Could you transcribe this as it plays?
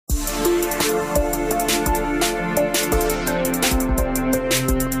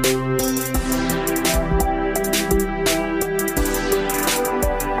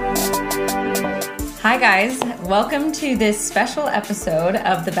Hi, guys. Welcome to this special episode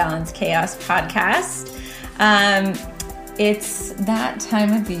of the Balance Chaos podcast. It's that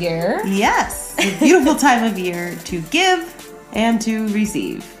time of year. Yes, a beautiful time of year to give and to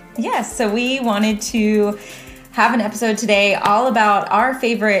receive. Yes, so we wanted to have an episode today all about our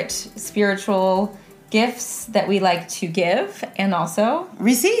favorite spiritual gifts that we like to give and also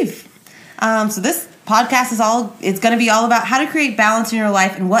receive. So this podcast it's going to be all about how to create balance in your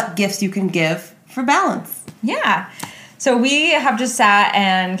life and what gifts you can give for balance. Yeah. So we have just sat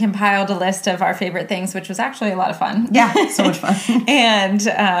and compiled a list of our favorite things, which was actually a lot of fun. Yeah, so much fun.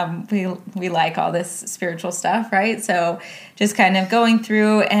 And we like all this spiritual stuff, right? So just kind of going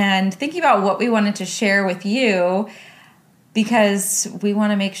through and thinking about what we wanted to share with you, because we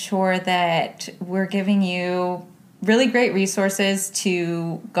want to make sure that we're giving you really great resources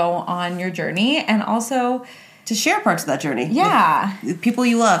to go on your journey and also to share parts of that journey. Yeah. With people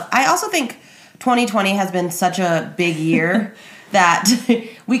you love. I also think 2020 has been such a big year that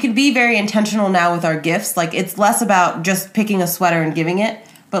we can be very intentional now with our gifts. Like, it's less about just picking a sweater and giving it,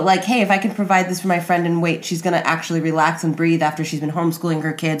 but like, hey, if I can provide this for my friend and wait, she's going to actually relax and breathe after she's been homeschooling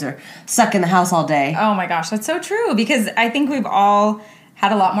her kids or stuck in the house all day. Oh my gosh, that's so true, because I think we've all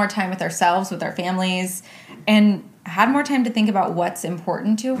had a lot more time with ourselves, with our families, and had more time to think about what's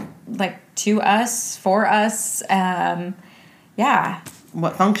important to us, for us. Yeah.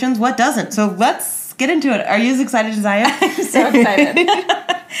 What functions, what doesn't. So let's get into it. Are you as excited as I am? I'm so excited.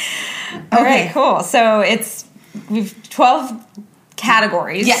 All right, cool. So we've 12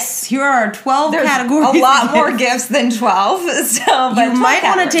 categories. Yes, here are our 12 There's categories. A lot more gifts than 12. So you might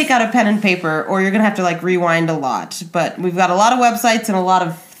want to take out a pen and paper, or you're going to have to rewind a lot. But we've got a lot of websites and a lot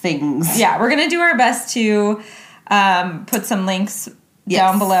of things. Yeah, we're going to do our best to put some links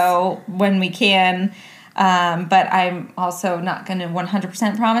down below when we can. But I'm also not going to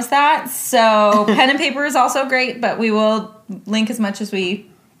 100% promise that. So pen and paper is also great, but we will link as much as we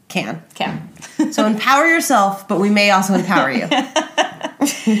can. So empower yourself, but we may also empower you.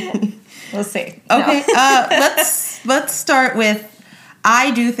 We'll see. Okay, let's start with, I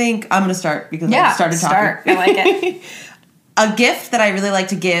do think, I'm going to start because I started talking. I like it. A gift that I really like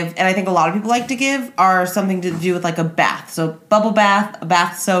to give, and I think a lot of people like to give, are something to do with a bath. So bubble bath, a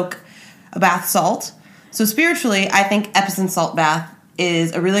bath soak, a bath salt. So spiritually, I think Epsom salt bath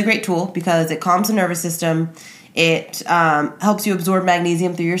is a really great tool because it calms the nervous system. It helps you absorb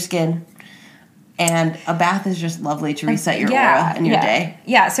magnesium through your skin. And a bath is just lovely to reset your aura and your day.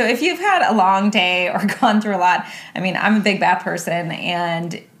 Yeah, so if you've had a long day or gone through a lot, I mean, I'm a big bath person,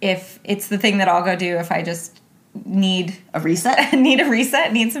 and if it's the thing that I'll go do if I just need a reset,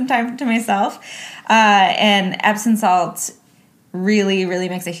 need some time to myself. And Epsom salt really, really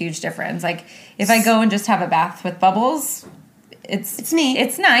makes a huge difference. Like, if I go and just have a bath with bubbles, it's neat.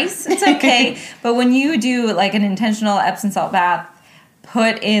 It's nice. It's okay. But when you do an intentional Epsom salt bath,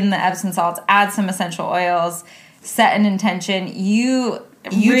 put in the Epsom salts, add some essential oils, set an intention, you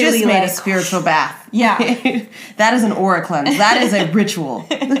really just made a spiritual bath. Yeah. That is an aura cleanse. That is a ritual.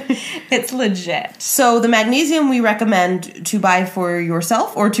 It's legit. So the magnesium we recommend to buy for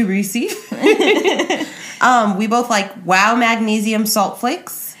yourself or to receive. We both like Wow Magnesium Salt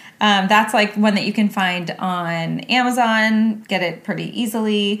Flakes. That's one that you can find on Amazon. Get it pretty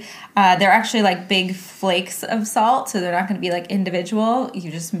easily. They're actually big flakes of salt, so they're not going to be individual.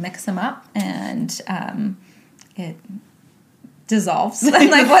 You just mix them up, and it dissolves.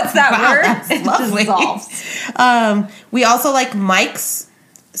 What's that word? That's lovely. Dissolves. We also like Mike's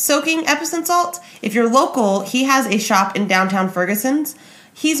soaking Epsom salt. If you're local, he has a shop in downtown Ferguson's.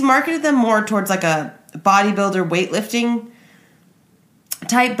 He's marketed them more towards a bodybuilder weightlifting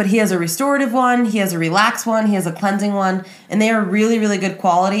type, but he has a restorative one, he has a relax one, he has a cleansing one, and they are really, really good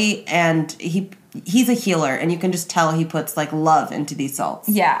quality, and he's a healer, and you can just tell he puts love into these salts.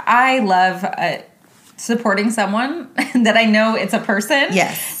 Yeah, I love supporting someone that I know it's a person.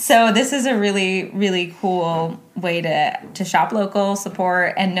 Yes. So this is a really, really cool way to shop local,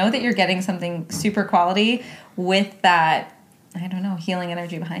 support, and know that you're getting something super quality with that, I don't know, healing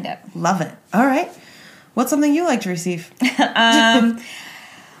energy behind it. Love it. All right. What's something you like to receive?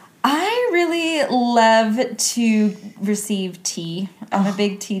 I really love to receive tea. I'm a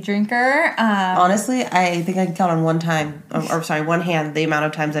big tea drinker. Honestly, I think I can count on one hand the amount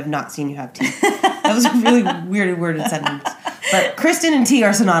of times I've not seen you have tea. That was a really weird worded sentence. But Kristen and tea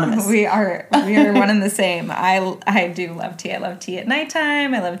are synonymous. We are one and the same. I do love tea. I love tea at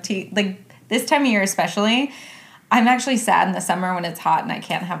nighttime. I love tea this time of year especially. I'm actually sad in the summer when it's hot and I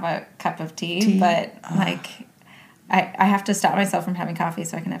can't have a cup of tea. But I have to stop myself from having coffee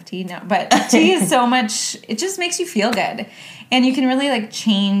so I can have tea now. But tea is so much, it just makes you feel good. And you can really like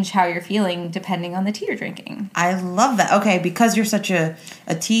change how you're feeling depending on the tea you're drinking. I love that. Okay, because you're such a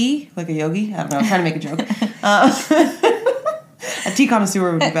tea, like a yogi. I don't know, I'm trying to make a joke. A tea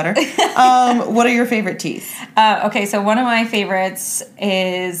connoisseur would be better. What are your favorite teas? Okay, so one of my favorites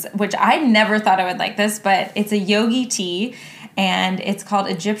is, which I never thought I would like this, but it's a yogi tea. And it's called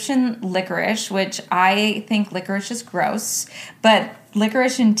Egyptian licorice, which I think licorice is gross. But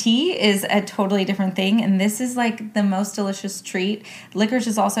licorice in tea is a totally different thing. And this is like the most delicious treat. Licorice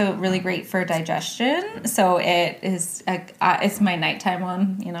is also really great for digestion. So it is, it's my nighttime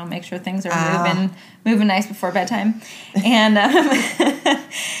one. You know, make sure things are moving nice before bedtime. And,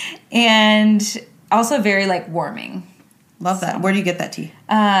 and also very like warming. Love that. Where do you get that tea?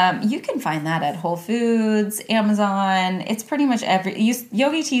 You can find that at Whole Foods, Amazon. It's pretty much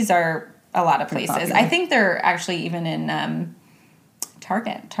yogi teas are a lot of places. I think they're actually even in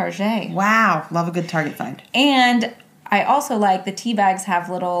Target. Wow. Love a good Target find. And I also like the tea bags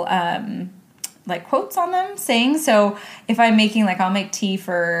have little like quotes on them saying. So if I'm making I'll make tea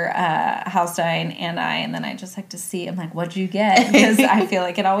for Halstein and then I just like to see, I'm like, what'd you get? Because I feel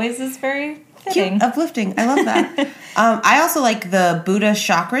like it always is very fitting. Cute, uplifting. I love that. I also like the Buddha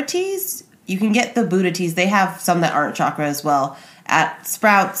chakra teas. You can get the Buddha teas. They have some that aren't chakra as well at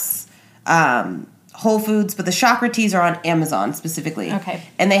Sprouts, Whole Foods, but the chakra teas are on Amazon specifically. Okay.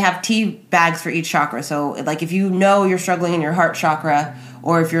 And they have tea bags for each chakra. So like if you know you're struggling in your heart chakra,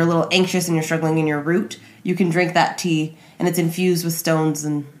 or if you're a little anxious and you're struggling in your root, you can drink that tea, and it's infused with stones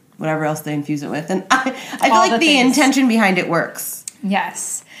and whatever else they infuse it with. And I feel like the intention behind it works.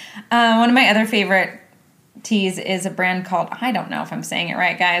 Yes. One of my other favorite teas is a brand called, I don't know if I'm saying it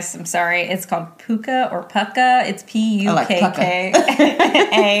right, guys. I'm sorry. It's called Puka or Pukka. It's Pukka.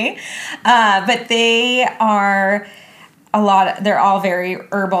 But they are they're all very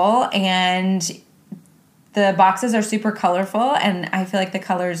herbal, and the boxes are super colorful, and I feel like the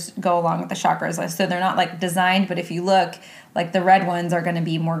colors go along with the chakras. So they're not like designed, but if you look, like the red ones are going to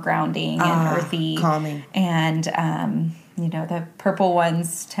be more grounding and earthy. Calming. And, the purple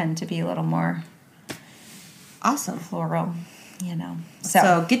ones tend to be a little more awesome, floral,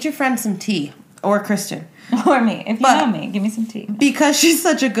 So get your friend some tea, or Kristen. Or me. If you know me, give me some tea. Because she's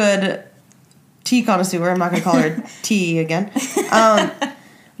such a good tea connoisseur, I'm not going to call her tea again.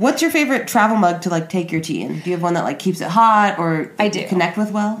 What's your favorite travel mug to take your tea in? Do you have one that keeps it hot or I do. Connect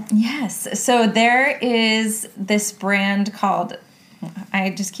with well? Yes. So there is this brand called, I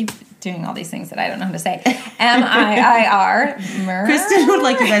just keep doing all these things that I don't know how to say. MIIR. Kristen would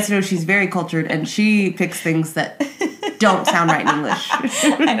like you guys to know she's very cultured, and she picks things that don't sound right in English.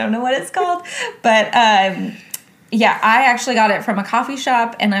 I don't know what it's called, but yeah, I actually got it from a coffee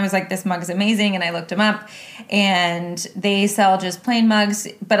shop, and I was like, this mug is amazing, and I looked them up, and they sell just plain mugs,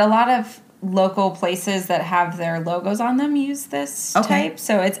 but a lot of local places that have their logos on them use this type.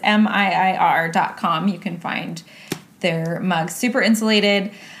 So it's MIIR.com. You can find their mugs. Super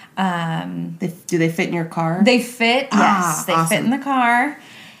insulated. Do they fit in your car? They fit, yes. They awesome. fit in the car.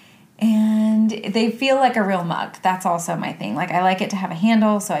 And they feel like a real mug. That's also my thing. I like it to have a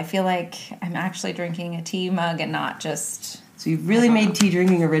handle, so I feel like I'm actually drinking a tea mug and not just... So you've really made tea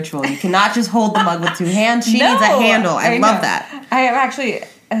drinking a ritual. You cannot just hold the mug with two hands. She needs a handle. I love that. I have actually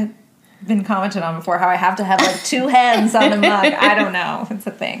been commented on before how I have to have two hands on the mug. I don't know. It's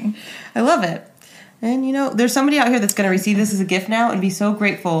a thing. I love it. And, there's somebody out here that's going to receive this as a gift now and be so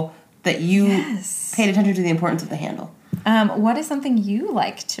grateful that you paid attention to the importance of the handle. What is something you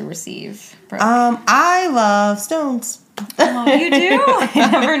like to receive, Brooke? I love stones. Oh, you do? I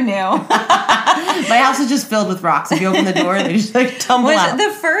never knew. My house is just filled with rocks. If you open the door, they just tumble out. The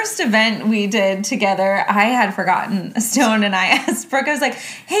first event we did together, I had forgotten a stone, and I asked Brooke, I was like,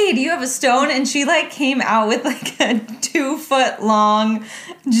 hey, do you have a stone? And she came out with a 2-foot long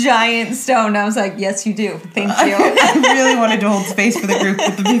giant stone. I was like, yes, you do. Thank you. I really wanted to hold space for the group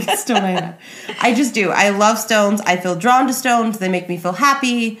with the biggest stone I had. I just do. I love stones. I feel drawn to stones. They make me feel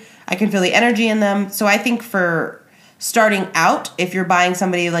happy. I can feel the energy in them. So I think for starting out, if you're buying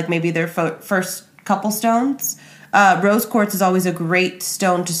somebody maybe their first couple stones, rose quartz is always a great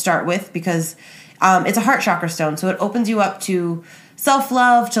stone to start with because it's a heart chakra stone. So it opens you up to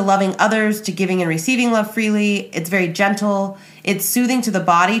self-love, to loving others, to giving and receiving love freely. It's very gentle. It's soothing to the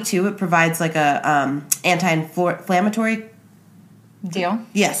body too. It provides a anti-inflammatory deal.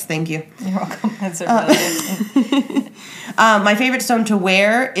 Yes, thank you. You're welcome. That's a really good my favorite stone to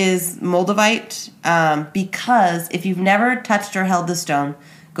wear is Moldavite because if you've never touched or held the stone,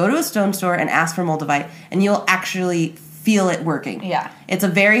 go to a stone store and ask for Moldavite, and you'll actually feel it working. Yeah. It's a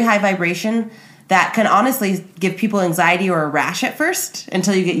very high vibration that can honestly give people anxiety or a rash at first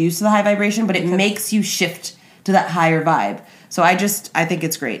until you get used to the high vibration, but it makes you shift to that higher vibe. So I think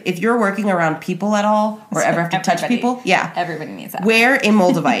it's great. If you're working around people at all or ever have to touch people, everybody needs that. Wear a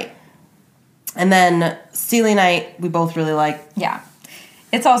moldavite. And then selenite, we both really like. Yeah.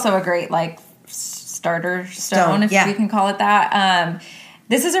 It's also a great, like, starter stone, if you can call it that.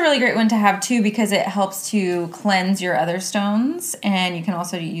 This is a really great one to have, too, because it helps to cleanse your other stones. And you can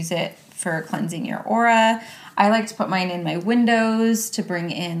also use it for cleansing your aura. I like to put mine in my windows to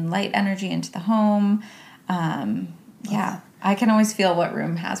bring in light energy into the home. I can always feel what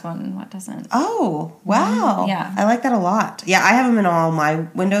room has one and what doesn't. Oh, wow. Yeah. I like that a lot. Yeah, I have them in all my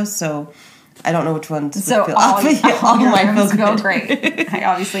windows, so I don't know which ones would feel all your mine rooms feel great. I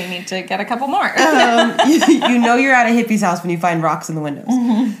obviously need to get a couple more. You know you're at a hippie's house when you find rocks in the windows.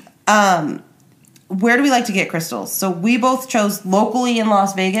 Mm-hmm. Where do we like to get crystals? So we both chose locally in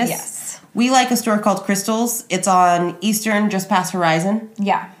Las Vegas. Yes. We like a store called Crystals. It's on Eastern, just past Horizon.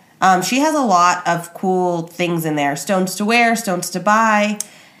 Yeah. She has a lot of cool things in there. Stones to wear, stones to buy,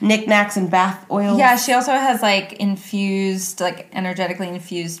 knickknacks and bath oils. Yeah, she also has like infused, like energetically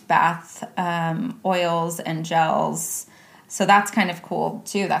infused bath oils and gels. So that's kind of cool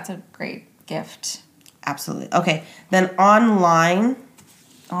too. That's a great gift. Absolutely. Okay. Then online.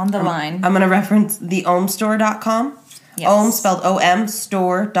 On the line. I'm going to reference the omstore.com. Yes. Om spelled O-M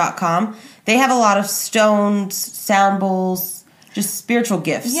store.com. They have a lot of stones, sound bowls, just spiritual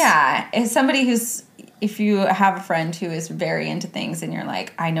gifts. Yeah. As somebody if you have a friend who is very into things and you're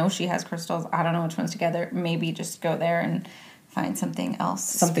like, I know she has crystals, I don't know which ones together, maybe just go there and find something else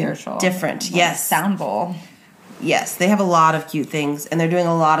spiritual. Different. Like yes. Sound bowl. Yes. They have a lot of cute things and they're doing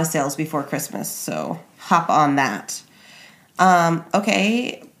a lot of sales before Christmas. So hop on that.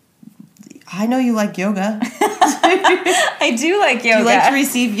 Okay. I know you like yoga. I do like yoga. Do you like to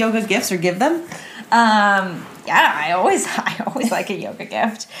receive yoga gifts or give them? Yeah, I always like a yoga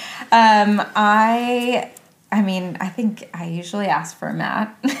gift. I think I usually ask for a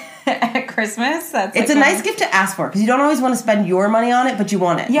mat at Christmas. It's a nice gift to ask for because you don't always want to spend your money on it, but you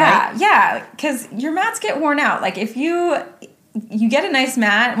want it. Yeah, right? yeah, because your mats get worn out. Like if you get a nice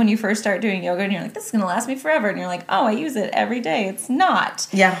mat when you first start doing yoga and you're like, this is going to last me forever. And you're like, oh, I use it every day. It's not.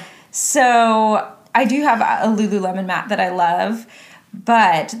 Yeah. So I do have a Lululemon mat that I love.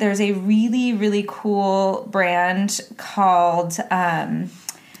 But there's a really, really cool brand called M.A.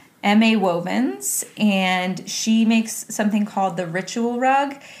 Wovens, and she makes something called the Ritual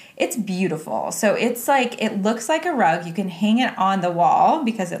Rug. It's beautiful. So it's like, it looks like a rug. You can hang it on the wall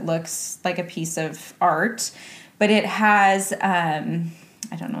because it looks like a piece of art. But it has, I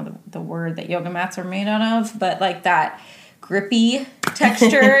don't know the word that yoga mats are made out of, but like that grippy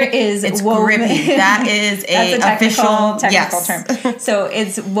texture is it's woven. Grippy. That is a technical yes. term. So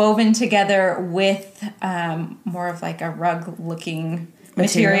it's woven together with more of like a rug looking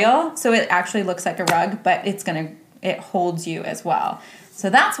material. So it actually looks like a rug, but it holds you as well. So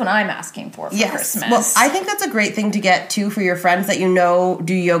that's what I'm asking for Christmas. Well, I think that's a great thing to get, too, for your friends that you know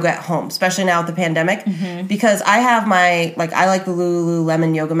do yoga at home, especially now with the pandemic. Mm-hmm. Because I have I like the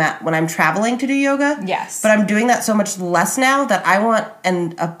Lululemon yoga mat when I'm traveling to do yoga. Yes. But I'm doing that so much less now that I want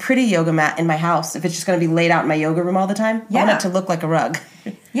a pretty yoga mat in my house if it's just going to be laid out in my yoga room all the time. Yeah. I want it to look like a rug.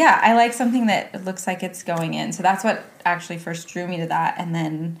 Yeah, I like something that looks like it's going in. So that's what actually first drew me to that. And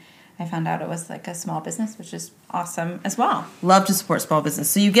then I found out it was like a small business, which is awesome as well. Love to support small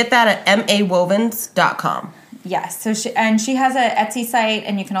business. So you get that at mawovens.com. Yes. So she has a Etsy site,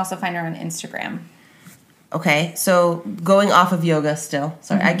 and you can also find her on Instagram. Okay, so going off of yoga still.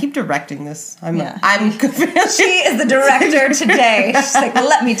 Sorry, I keep directing this. She is the director today. She's like,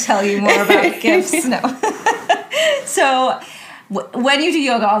 let me tell you more about gifts. No. So when you do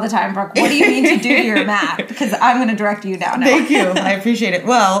yoga all the time, Brooke, what do you need to do to your mat? Because I'm going to direct you now. Thank you. I appreciate it.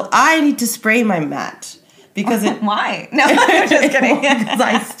 Well, I need to spray my mat. Because Why? No, I'm just kidding. Because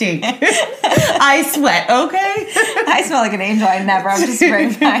I stink. I sweat, okay? I smell like an angel. I'm just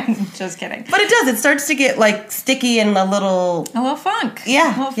spraying mine. Just kidding. But it does. It starts to get like sticky and a little funk. Yeah.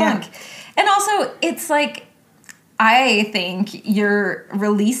 A little funk. And also, it's like, I think you're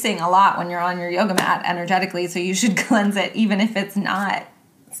releasing a lot when you're on your yoga mat energetically, so you should cleanse it even if it's not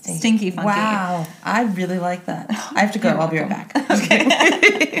stinky funky. Wow. I really like that. I have to go. I'll be right back.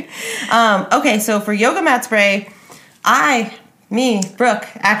 Okay. Okay, so for yoga mat spray, Brooke,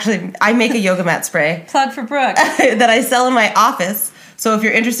 actually, I make a yoga mat spray. Plug for Brooke. that I sell in my office. So if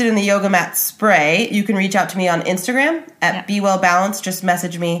you're interested in the yoga mat spray, you can reach out to me on Instagram at Be Well Balanced. Just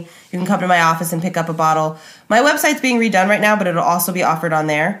message me. You can come to my office and pick up a bottle. My website's being redone right now, but it'll also be offered on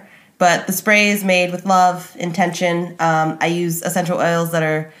there. But the spray is made with love, intention. I use essential oils that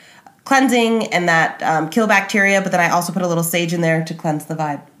are cleansing and that kill bacteria, but then I also put a little sage in there to cleanse the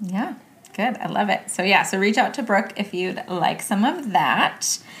vibe. Yeah, good. I love it. So yeah, so reach out to Brooke if you'd like some of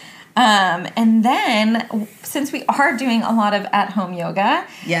that. And then, since we are doing a lot of at-home yoga.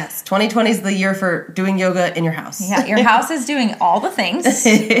 Yes, 2020 is the year for doing yoga in your house. Yeah, your house is doing all the things.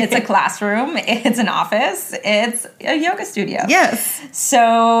 It's a classroom. It's an office. It's a yoga studio. Yes.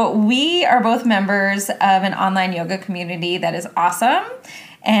 So we are both members of an online yoga community that is awesome.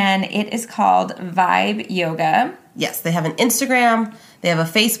 And it is called Vibe Yoga. Yes, they have an Instagram. They have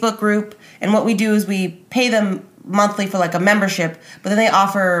a Facebook group. And what we do is we pay them monthly for like a membership, but then they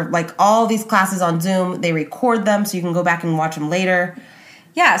offer like all these classes on Zoom. They record them so you can go back and watch them later.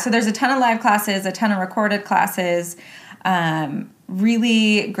 Yeah, so there's a ton of live classes, a ton of recorded classes,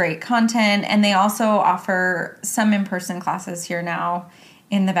 really great content, and they also offer some in-person classes here now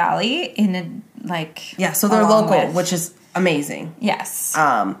in the Valley so they're local, which is amazing. Yes.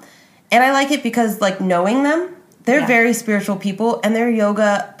 And I like it because like knowing them, they're very spiritual people, and their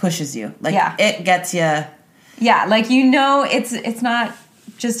yoga pushes you. Like it gets you. Yeah, like it's not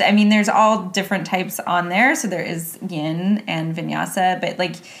just, I mean, there's all different types on there. So there is yin and vinyasa, but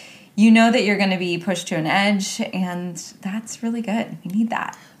like, that you're going to be pushed to an edge, and that's really good. You need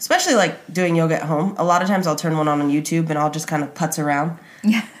that. Especially like doing yoga at home. A lot of times I'll turn one on YouTube and I'll just kind of putz around.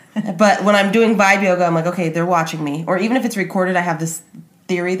 Yeah. But when I'm doing vibe yoga, I'm like, okay, they're watching me. Or even if it's recorded, I have this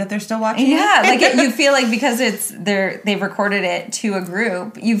theory that they're still watching me. Yeah, like you feel like because they've recorded it to a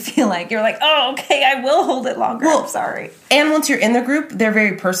group, you feel like you're like, oh, okay, I will hold it longer. I'm sorry. And once you're in the group, they're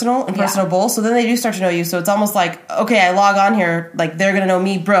very personal and personable, so then they do start to know you. So it's almost like, okay, I log on here, like they're gonna know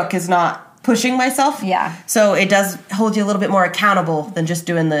me, Brooke, is not pushing myself. Yeah. So it does hold you a little bit more accountable than just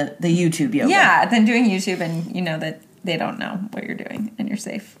doing the YouTube yoga. Yeah, than doing YouTube, and you know that they don't know what you're doing and you're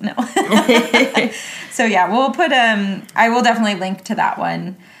safe. No. So yeah, we'll put I will definitely link to that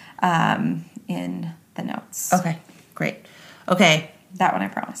one in the notes. Okay, great. Okay. That one I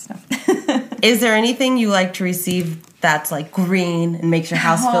promise. No. Is there anything you like to receive that's like green and makes your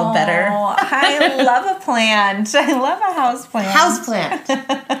house feel better? I love a plant. I love a house plant. House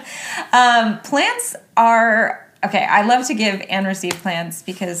plant. Plants are okay. I love to give and receive plants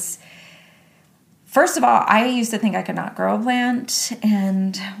because, first of all, I used to think I could not grow a plant,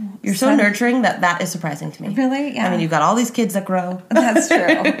 and you're so nurturing that is surprising to me. Really? Yeah. I mean, you've got all these kids that grow. That's true.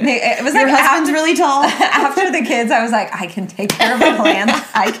 It was your husband's really tall. After the kids, I was like, I can take care of a plant.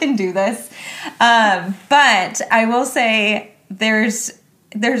 I can do this. But I will say there's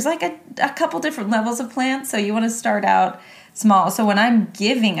like a couple different levels of plants. So you want to start out small. So when I'm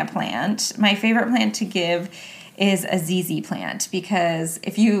giving a plant, my favorite plant to give is a ZZ plant, because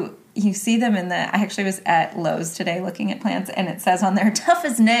if you see them I actually was at Lowe's today looking at plants, and it says on there, tough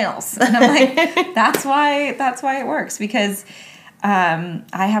as nails. And I'm like, that's why it works, because I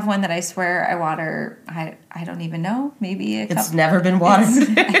have one that I swear I water, I don't even know, maybe it's never been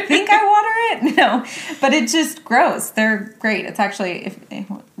watered. I think I water it. No, but it just grows. They're great. It's actually,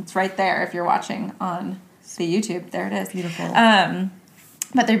 it's right there if you're watching on the YouTube. There it is. Beautiful.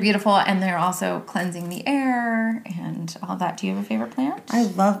 But they're beautiful, and they're also cleansing the air and all that. Do you have a favorite plant? I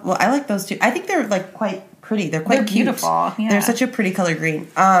like those too. I think they're like quite pretty. They're quite beautiful. Yeah. They're such a pretty color green.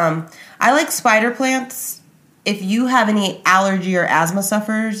 I like spider plants. If you have any allergy or asthma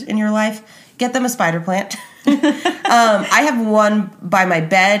sufferers in your life, get them a spider plant. I have one by my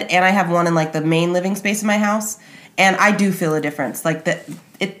bed, and I have one in like the main living space of my house, and I do feel a difference. Like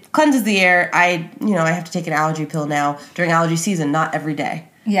it cleanses the air. I have to take an allergy pill now during allergy season, not every day.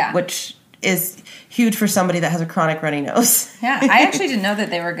 Yeah. Which is huge for somebody that has a chronic runny nose. Yeah. I actually didn't know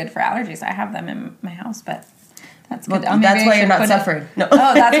that they were good for allergies. I have them in my house, but that's good. Well, that's why you're not suffering. No.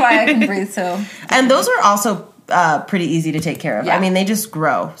 Oh, that's why I can breathe so. And those are also pretty easy to take care of. Yeah. I mean, they just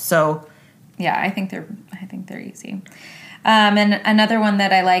grow. So yeah, I think they're easy. And another one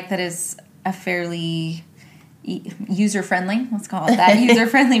that I like that is a fairly user-friendly, let's call it that,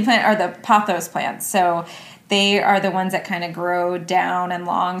 user-friendly plant are the pothos plants. So they are the ones that kind of grow down and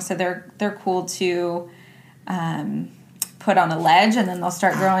long, so they're cool to put on a ledge, and then they'll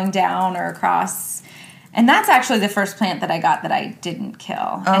start growing down or across. And that's actually the first plant that I got that I didn't kill.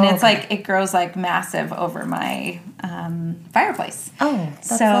 Oh, and it's like it grows like massive over my fireplace. Oh,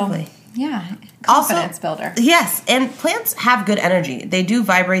 that's lovely. Yeah, confidence builder. Yes, and plants have good energy. They do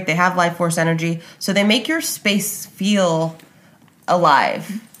vibrate. They have life force energy, so they make your space feel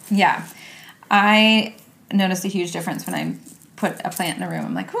alive. Yeah, I noticed a huge difference when I put a plant in a room.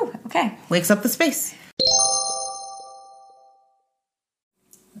 I'm like, whew, okay. Wakes up the space.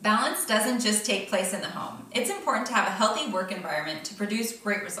 Balance doesn't just take place in the home. It's important to have a healthy work environment to produce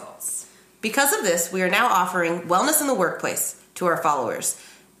great results. Because of this, we are now offering Wellness in the Workplace to our followers.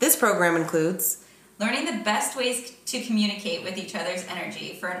 This program includes learning the best ways to communicate with each other's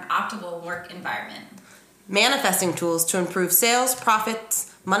energy for an optimal work environment, manifesting tools to improve sales,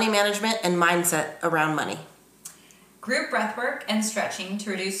 profits, money management, and mindset around money, group breathwork and stretching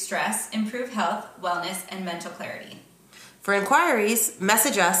to reduce stress, improve health, wellness, and mental clarity. For inquiries,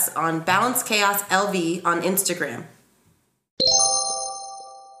 message us on Balance Chaos LV on Instagram.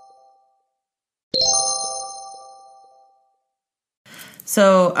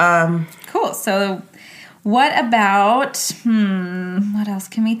 So, cool. So, what about, what else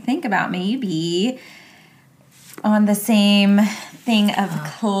can we think about? Maybe on the same thing of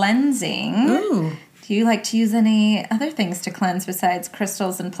cleansing. Ooh. Do you like to use any other things to cleanse besides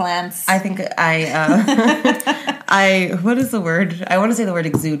crystals and plants? I think what is the word? I want to say the word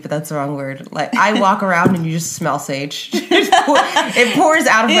exude, but that's the wrong word. Like, I walk around and you just smell sage. It pours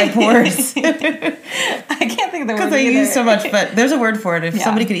out of my pores. I can't think of the word because I use so much, but there's a word for it if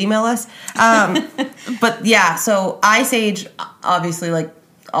somebody could email us. But yeah, so I sage, obviously, like,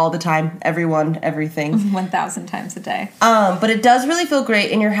 all the time, everyone, everything. 1,000 times a day. But it does really feel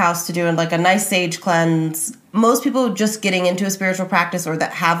great in your house to do like a nice sage cleanse. Most people just getting into a spiritual practice or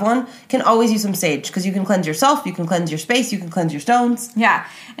that have one can always use some sage because you can cleanse yourself, you can cleanse your space, you can cleanse your stones. Yeah,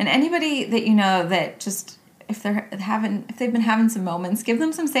 and anybody that you know that just if they've been having some moments, give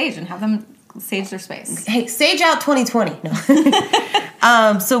them some sage and have them sage their space. Hey, sage out 2020.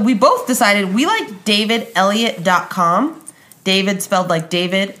 No. So we both decided we like DavidElliott.com. David spelled like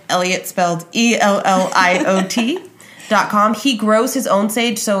David, Elliot spelled ELLIOT.com. He grows his own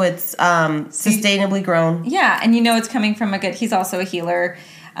sage, so it's sustainably grown. Yeah, and you know it's coming from he's also a healer.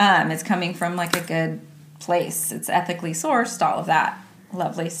 It's coming from like a good place. It's ethically sourced, all of that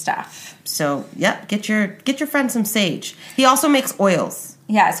lovely stuff. So, yeah, get your friend some sage. He also makes oils.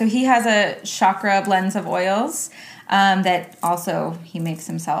 Yeah, so he has a chakra blends of oils that also he makes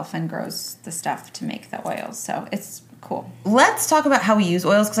himself and grows the stuff to make the oils. So it's cool. Let's talk about how we use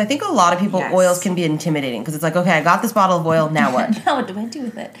oils, because I think a lot of people, oils can be intimidating, because it's like, okay, I got this bottle of oil, now what? Now what do I do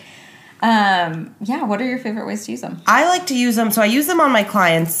with it? Yeah, what are your favorite ways to use them? I like to use them, so I use them on my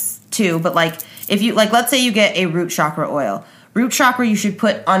clients too, but like, if you, like, let's say you get a root chakra oil. Root chakra you should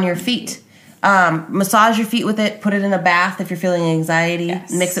put on your feet. Massage your feet with it, put it in a bath if you're feeling anxiety,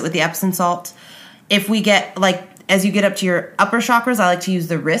 mix it with the Epsom salt. If we get, like, as you get up to your upper chakras, I like to use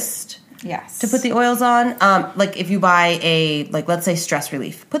the wrist. Yes. To put the oils on. Like if you buy let's say stress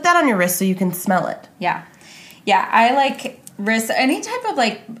relief, put that on your wrist so you can smell it. Yeah. Yeah, I like wrist, any type of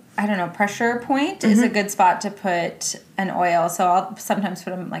like, I don't know, pressure point is a good spot to put an oil. So I'll sometimes put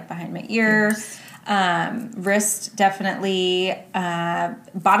them like behind my ear. Wrist, definitely.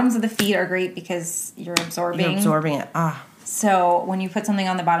 Bottoms of the feet are great because you're absorbing it. So when you put something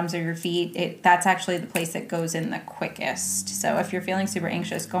on the bottoms of your feet, that's actually the place that goes in the quickest. So if you're feeling super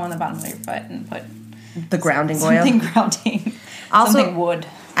anxious, go on the bottom of your foot and put the grounding something oil. Grounding. Also, something wood.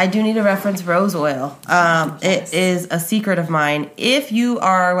 I do need to reference rose oil. It is a secret of mine. If you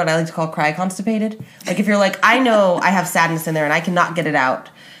are what I like to call cry constipated, like if you're like, I know I have sadness in there and I cannot get it out,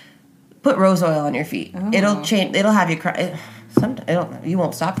 put rose oil on your feet. Ooh. It'll change. It'll have you cry. You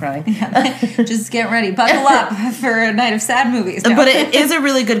won't stop crying. Yeah. Just get ready. Buckle up for a night of sad movies. No. But it is a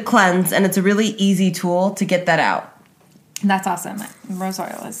really good cleanse, and it's a really easy tool to get that out. That's awesome. Rose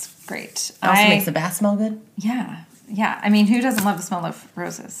oil is great. It also makes the bath smell good. Yeah. Yeah. I mean, who doesn't love the smell of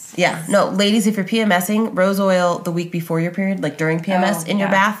roses? Yeah. No, ladies, if you're PMSing, rose oil the week before your period, like during PMS in your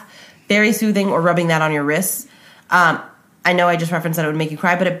bath, very soothing, or rubbing that on your wrists. I know I just referenced that it would make you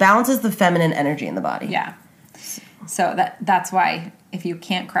cry, but it balances the feminine energy in the body. Yeah. So that's why if you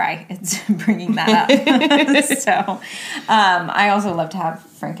can't cry, it's bringing that up. So I also love to have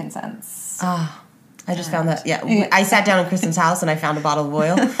frankincense. I just found that. Yeah, I sat down in Kristen's house and I found a bottle of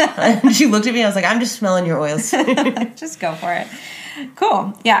oil. And she looked at me and I was like, I'm just smelling your oils. Just go for it.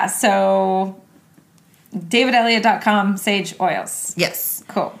 Cool. Yeah, so DavidElliott.com, sage oils. Yes.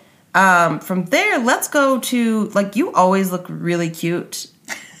 Cool. From there, let's go to, like, you always look really cute.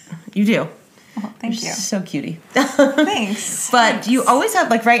 You do. Oh, thank you. So cutie. Thanks. But you always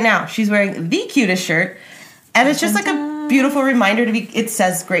have, like right now, she's wearing the cutest shirt. And it's just like a beautiful reminder to be, it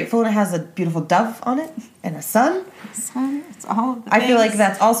says grateful and it has a beautiful dove on it and a sun. Sun, it's all of the I feel like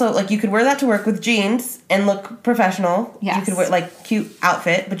that's also, like, you could wear that to work with jeans and look professional. Yes. You could wear, like, cute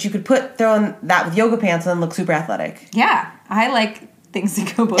outfit, but you could throw on that with yoga pants and look super athletic. Yeah. I like things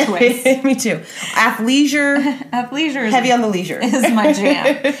that go both ways. Me too. Athleisure. Athleisure is heavy on the leisure. Is my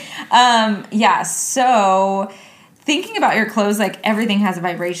jam. Yeah, so thinking about your clothes, like everything has a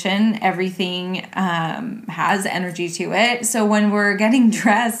vibration, everything has energy to it. So when we're getting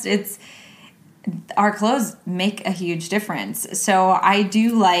dressed, our clothes make a huge difference. So I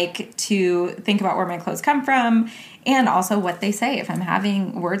do like to think about where my clothes come from and also what they say if I'm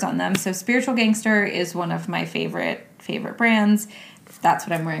having words on them. So Spiritual Gangster is one of my favorite brands. That's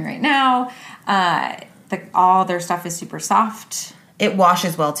what I'm wearing right now. All their stuff is super soft. It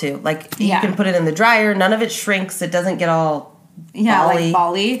washes well too. Like you can put it in the dryer. None of it shrinks. It doesn't get all like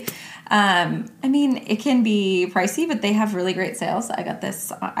bally. I mean, it can be pricey, but they have really great sales. I got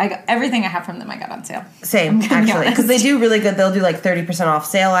everything I have from them. I got on sale. Same, actually, because they do really good. They'll do like 30% off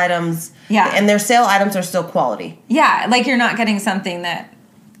sale items. Yeah, and their sale items are still quality. Yeah, like you're not getting something that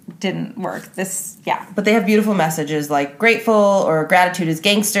didn't work. But they have beautiful messages like grateful or gratitude is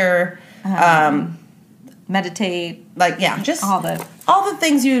gangster. Meditate. Just all the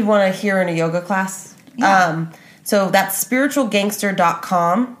things you'd want to hear in a yoga class. Yeah. So that's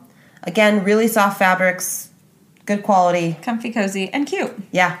spiritualgangster.com. Again, really soft fabrics, good quality. Comfy, cozy, and cute.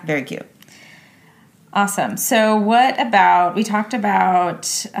 Yeah, very cute. Awesome. So what about, we talked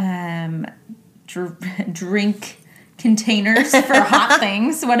about drink containers for hot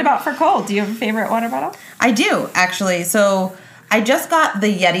things. What about for cold? Do you have a favorite water bottle? I do, actually. So I just got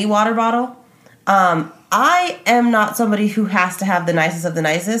the Yeti water bottle. I am not somebody who has to have the nicest of the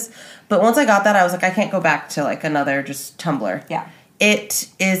nicest, but once I got that, I was like, I can't go back to like another just tumbler. Yeah. It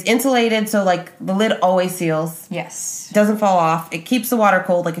is insulated, so like the lid always seals. Yes. It doesn't fall off. It keeps the water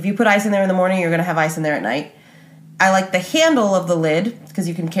cold. Like if you put ice in there in the morning, you're going to have ice in there at night. I like the handle of the lid because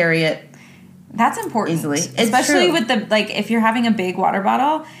you can carry it. That's important. Easily. Especially with if you're having a big water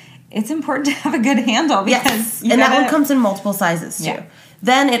bottle, it's important to have a good handle because that one comes in multiple sizes too. Yeah.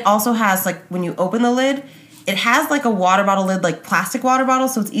 Then it also has like when you open the lid, it has like a water bottle lid, like plastic water bottle,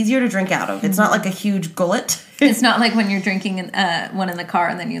 so it's easier to drink out of. It's not like a huge gullet. It's not like when you're drinking one in the car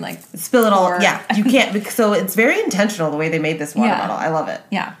and then you like spill it all. Yeah, you can't. So it's very intentional the way they made this water bottle. I love it.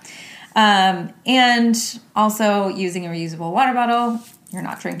 Yeah. And also using a reusable water bottle. You're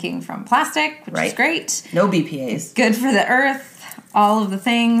not drinking from plastic, which is great. No BPAs. Good for the earth, all of the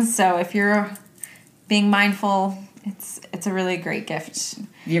things. So if you're being mindful, it's a really great gift.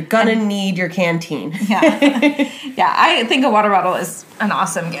 You're gonna need your canteen. Yeah. Yeah, I think a water bottle is an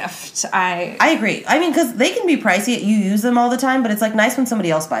awesome gift. I agree. I mean, because they can be pricey. You use them all the time, but it's like nice when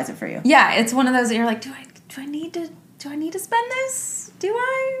somebody else buys it for you. Yeah, it's one of those that you're like, do I need to spend this? Do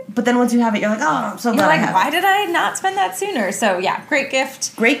I? But then once you have it, you're like, oh, I'm so glad I have it. Why did I not spend that sooner? So yeah, great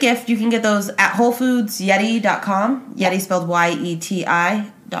gift. Great gift. You can get those at Whole Foods, Yeti.com. Yeti spelled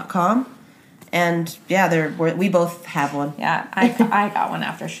YETI.com. And yeah, we both have one. Yeah, I got one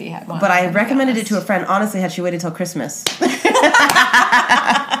after she had one. But I recommended it to a friend. Honestly, had she waited till Christmas.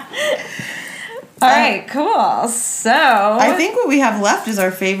 All right, cool. So I think what we have left is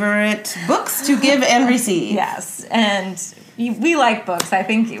our favorite books to give and receive. Yes, and we like books. I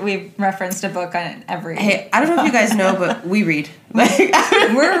think we've referenced a book on every. Hey, I don't know if you guys know, but we read.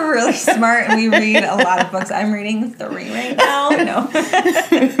 We're really smart and we read a lot of books. I'm reading 3 right now. No.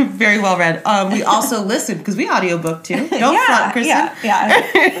 Very well read. We also listen because we audiobook too. Don't front, Kristen.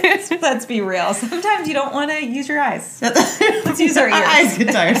 Yeah. Let's be real. Sometimes you don't want to use your eyes. Let's use our ears. Our eyes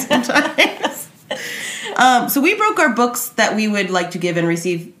get tired sometimes. So we broke our books that we would like to give and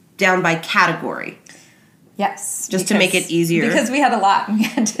receive down by category. Yes. Just to make it easier. Because we had a lot and we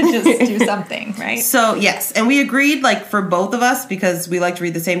had to just do something, right? So, yes. And we agreed, like, for both of us, because we like to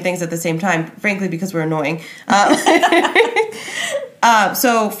read the same things at the same time, frankly, because we're annoying.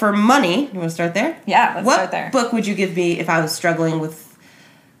 So, for money, you want to start there? Yeah, let's start there. What book would you give me if I was struggling with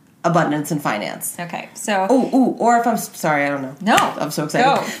abundance and finance? Okay, so... or if I'm... Sorry, I don't know. No. I'm so excited.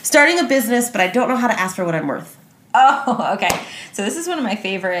 Go. Starting a business, but I don't know how to ask for what I'm worth. Oh, okay. So this is one of my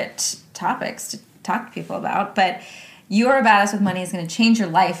favorite topics to talk to people about, but You Are a Badass with Money is going to change your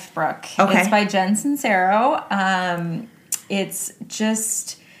life, Brooke. Okay. It's by Jen Sincero. It's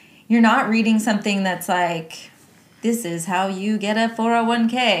just, you're not reading something that's like, this is how you get a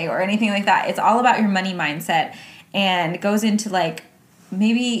 401k or anything like that. It's all about your money mindset, and it goes into like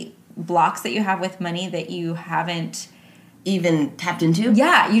maybe blocks that you have with money that you haven't even tapped into?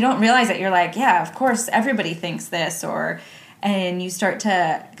 Yeah, you don't realize that. You're like, yeah, of course, everybody thinks this, and you start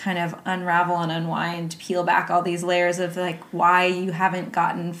to kind of unravel and unwind, peel back all these layers of like why you haven't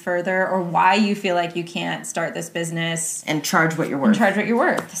gotten further or why you feel like you can't start this business. And charge what you're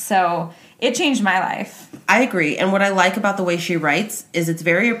worth. So it changed my life. I agree. And what I like about the way she writes is it's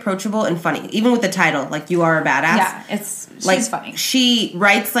very approachable and funny. Even with the title, like You Are a Badass. Yeah, she's funny. She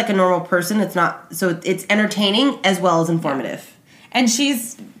writes like a normal person. It's entertaining as well as informative. And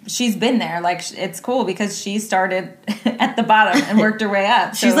she's been there. Like, it's cool because she started at the bottom and worked her way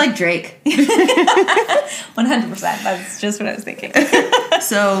up. She's like Drake. 100%. That's just what I was thinking.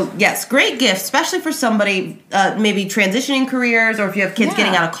 So, yes, great gift, especially for somebody maybe transitioning careers or if you have kids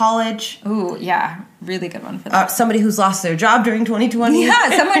getting out of college. Ooh, yeah. Really good one for that. Somebody who's lost their job during 2020. Yeah,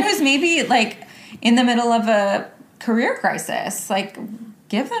 someone who's maybe like in the middle of a career crisis. Like,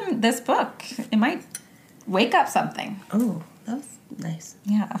 give them this book. It might wake up something. Oh, that was nice.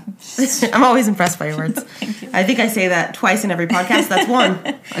 Yeah. I'm always impressed by your words. Thank you. I think I say that twice in every podcast. That's one.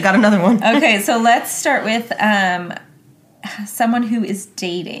 I got another one. Okay, so let's start with someone who is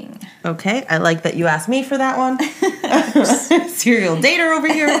dating. Okay, I like that you asked me for that one. Serial dater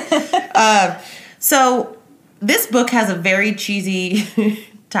over here. So this book has a very cheesy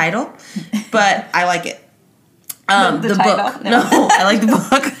title, but I like it. The title? Book. No, I like the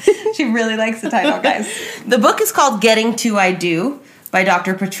book. She really likes the title, guys. The book is called Getting to I Do by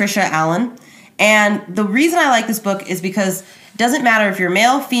Dr. Patricia Allen. And the reason I like this book is because it doesn't matter if you're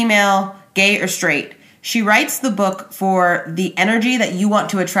male, female, gay, or straight. She writes the book for the energy that you want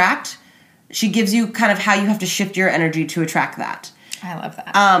to attract. She gives you kind of how you have to shift your energy to attract that. I love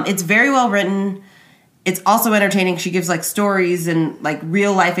that. It's very well written. It's also entertaining. She gives like stories and like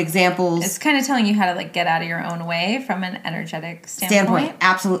real life examples. It's kind of telling you how to like get out of your own way from an energetic standpoint.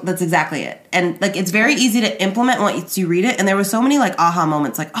 Absolutely. That's exactly it. And like, it's very easy to implement once you read it. And there were so many like aha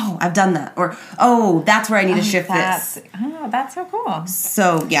moments, like, oh, I've done that. Or, oh, that's where I need to shift this. Oh, that's so cool.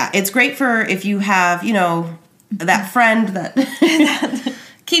 So yeah, it's great for if you have, you know, that friend that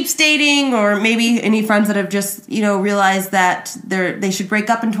keeps dating, or maybe any friends that have just, you know, realized that they should break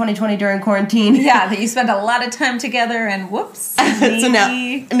up in 2020 during quarantine. Yeah, that you spend a lot of time together and whoops. So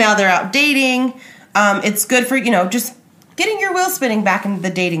now they're out dating. It's good for, you know, just getting your wheel spinning back into the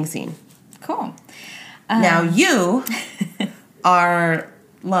dating scene. Cool. Now you are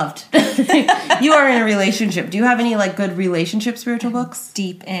loved. You are in a relationship. Do you have any like good relationship spiritual books?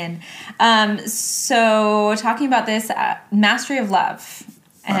 Deep in. So talking about this, Mastery of Love.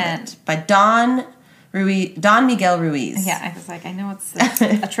 And by Don Miguel Ruiz. Yeah, I was like, I know it's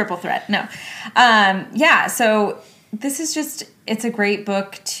a triple threat. No. Yeah, so this is just, it's a great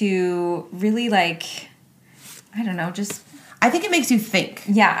book to really like, I don't know, just... I think it makes you think.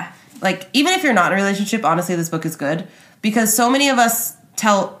 Yeah. Like, even if you're not in a relationship, honestly, this book is good. Because so many of us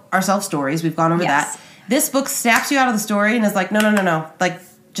tell ourselves stories. We've gone over that. This book snaps you out of the story and is like, no. Like,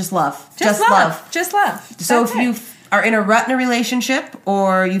 just love. Just love. Just love. So if you are in a rut in a relationship,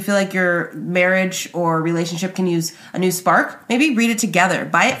 or you feel like your marriage or relationship can use a new spark, maybe read it together.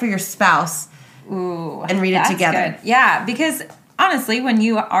 Buy it for your spouse. Ooh, and read it together. Good. Yeah, because honestly, when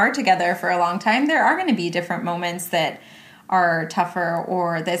you are together for a long time, there are going to be different moments that are tougher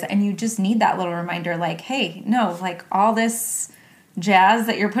or this, and you just need that little reminder like, hey, no, like all this jazz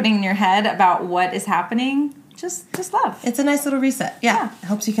that you're putting in your head about what is happening, just love. It's a nice little reset. Yeah. It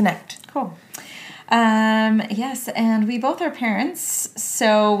helps you connect. Cool. Yes, and we both are parents,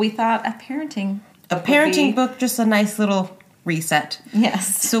 so we thought a parenting book, just a nice little reset.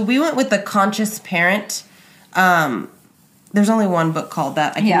 Yes. So we went with The Conscious Parent. There's only one book called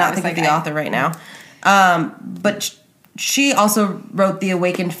that. I cannot think of the author right now. But she also wrote The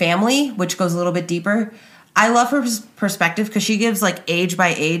Awakened Family, which goes a little bit deeper. I love her perspective because she gives like age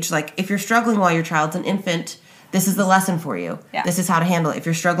by age, like if you're struggling while your child's an infant, this is the lesson for you. Yeah. This is how to handle it. If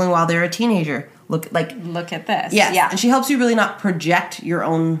you're struggling while they're a teenager, look at this. Yes. Yeah. And she helps you really not project your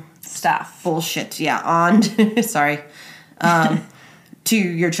own stuff. Bullshit. Yeah. On to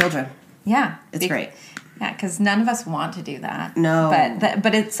your children. Yeah. It's great. Yeah, because none of us want to do that. No.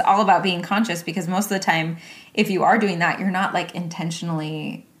 But it's all about being conscious, because most of the time, if you are doing that, you're not like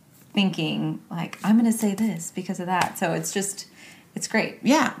intentionally thinking like, I'm going to say this because of that. So it's great.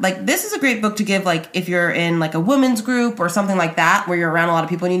 Yeah, like this is a great book to give like if you're in like a women's group or something like that where you're around a lot of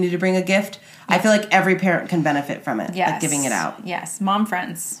people and you need to bring a gift. Yeah. I feel like every parent can benefit from it, like giving it out. Yes, mom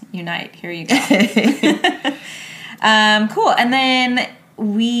friends, unite. Here you go. Cool. And then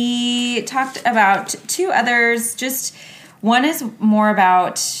we talked about two others. Just one is more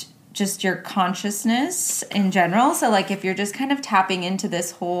about just your consciousness in general. So like if you're just kind of tapping into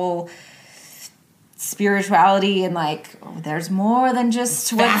this whole spirituality and like, oh, there's more than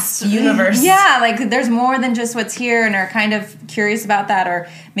just vast universe. Yeah, like there's more than just what's here, and are kind of curious about that. Or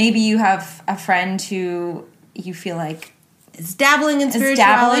maybe you have a friend who you feel like is dabbling in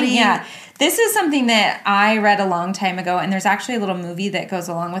spirituality. Yeah. This is something that I read a long time ago, and there's actually a little movie that goes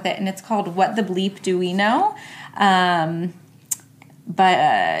along with it, and it's called What the Bleep Do We Know? But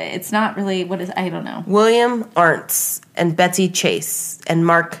it's not really, I don't know. William Arntz and Betsy Chase and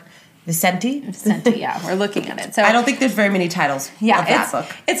Mark Vicente, yeah, we're looking at it. So I don't think there's very many titles of that book.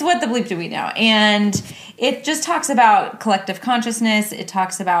 It's What the Bleep Do We Know? And it just talks about collective consciousness. It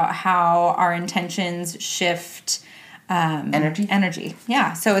talks about how our intentions shift Energy.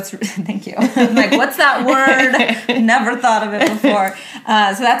 Yeah. So it's, thank you. I'm like, what's that word? Never thought of it before.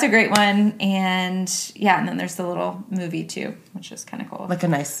 So that's a great one. And yeah, and then there's the little movie too, which is kind of cool. Like a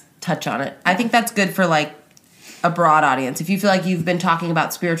nice touch on it. I think that's good for like a broad audience. If you feel like you've been talking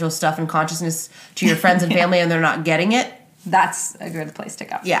about spiritual stuff and consciousness to your friends and family and they're not getting it, that's a good place to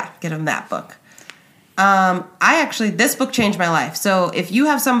go. Yeah, get them that book. This book changed my life. So if you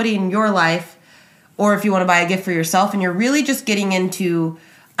have somebody in your life, or if you want to buy a gift for yourself and you're really just getting into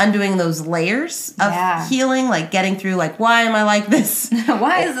undoing those layers of healing, like getting through like, why am I like this?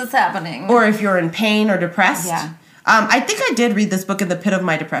 Why is this happening? Or if you're in pain or depressed. I think I did read this book in the pit of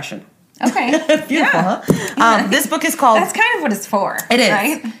my depression. Okay. Beautiful, huh? This book is called... That's kind of what it's for. It is.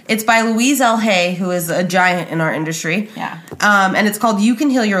 Right? It's by Louise L. Hay, who is a giant in our industry. Yeah. And it's called You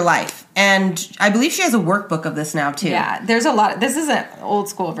Can Heal Your Life. And I believe she has a workbook of this now, too. Yeah, there's a lot. This is an old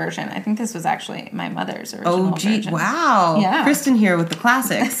school version. I think this was actually my mother's original version. Wow. Yeah. Kristen here with the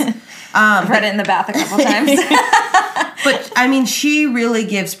classics. I've read it in the bath a couple times. But, I mean, she really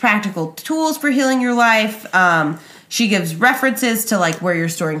gives practical tools for healing your life. She gives references to, like, where you're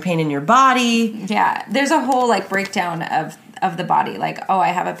storing pain in your body. Yeah. There's a whole, like, breakdown of the body. Like, oh, I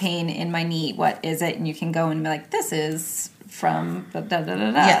have a pain in my knee. What is it? And you can go and be like, this is from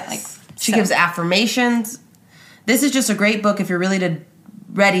da-da-da-da-da. Yes. Like, she gives affirmations. This is just a great book if you're really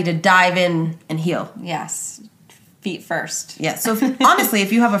ready to dive in and heal. Yes. Feet first. Yeah. So honestly,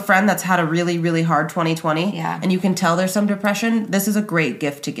 if you have a friend that's had a really, really hard 2020 Yeah. and you can tell there's some depression, this is a great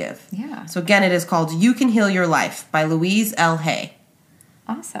gift to give. Yeah. So again, it is called You Can Heal Your Life by Louise L. Hay.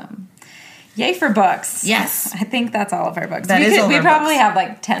 Awesome. Yay for books. Yes. I think that's all of our books. We probably have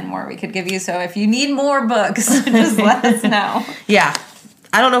like 10 more we could give you. So if you need more books, just let us know. Yeah.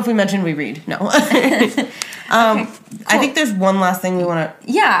 I don't know if we mentioned we read. No. Okay, cool. I think there's one last thing we want to...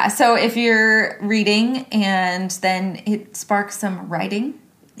 Yeah. So if you're reading and then it sparks some writing,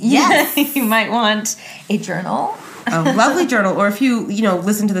 yes, you might want a journal. A lovely journal. Or if you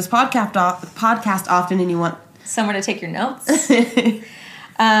listen to this podcast often and you want... somewhere to take your notes.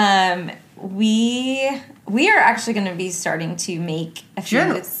 We are actually going to be starting to make a few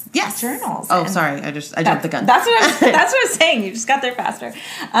journals. Yes, journals. Oh, sorry, I jumped the gun. That's what I was saying. You just got there faster.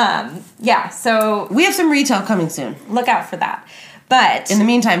 Yeah. So we have some retail coming soon. Look out for that. But in the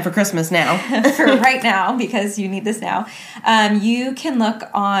meantime, for Christmas now, for right now, because you need this now, you can look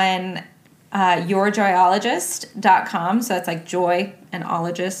on yourjoyologist.com. So that's like joy and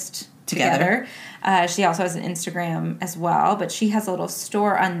ologist together. She also has an Instagram as well, but she has a little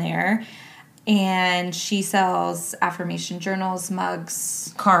store on there, and she sells affirmation journals,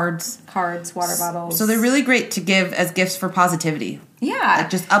 mugs, cards, water bottles. So they're really great to give as gifts for positivity. Yeah.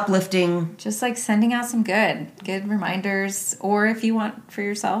 Like just uplifting. Just like sending out some good reminders, or if you want for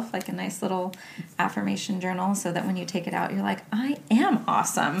yourself, like a nice little affirmation journal so that when you take it out, you're like, I am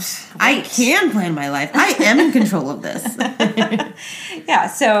awesome. Great. I can plan my life. I am in control of this. Yeah,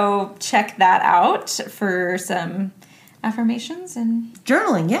 so check that out for some affirmations and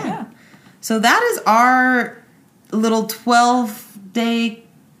journaling, yeah. So that is our little 12-day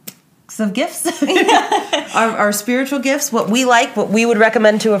of gifts. our spiritual gifts, what we like, what we would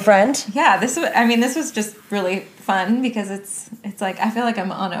recommend to a friend. Yeah, this was just really fun because it's like I feel like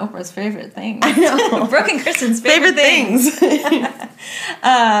I'm on Oprah's favorite things. I know. Brooke and Kristen's favorite things.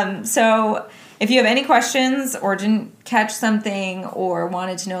 So if you have any questions or didn't catch something or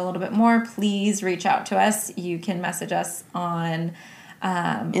wanted to know a little bit more, please reach out to us. You can message us on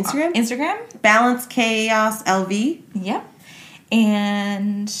Instagram. Balance Chaos LV. Yep.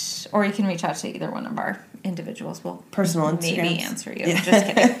 Or you can reach out to either one of our individuals. We'll personal maybe answer you. Yeah. Just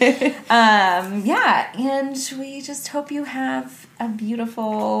kidding. And we just hope you have a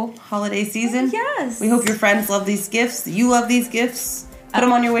beautiful holiday season. Yes. We hope your friends love these gifts. You love these gifts. Put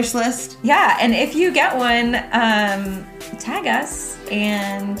them on your wish list. Yeah, and if you get one, tag us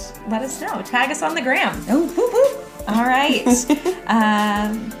and let us know. Tag us on the gram. Oh, whoop, whoop. All right.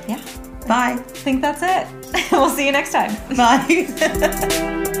 Bye. I think that's it. We'll see you next time.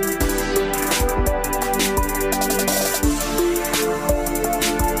 Bye.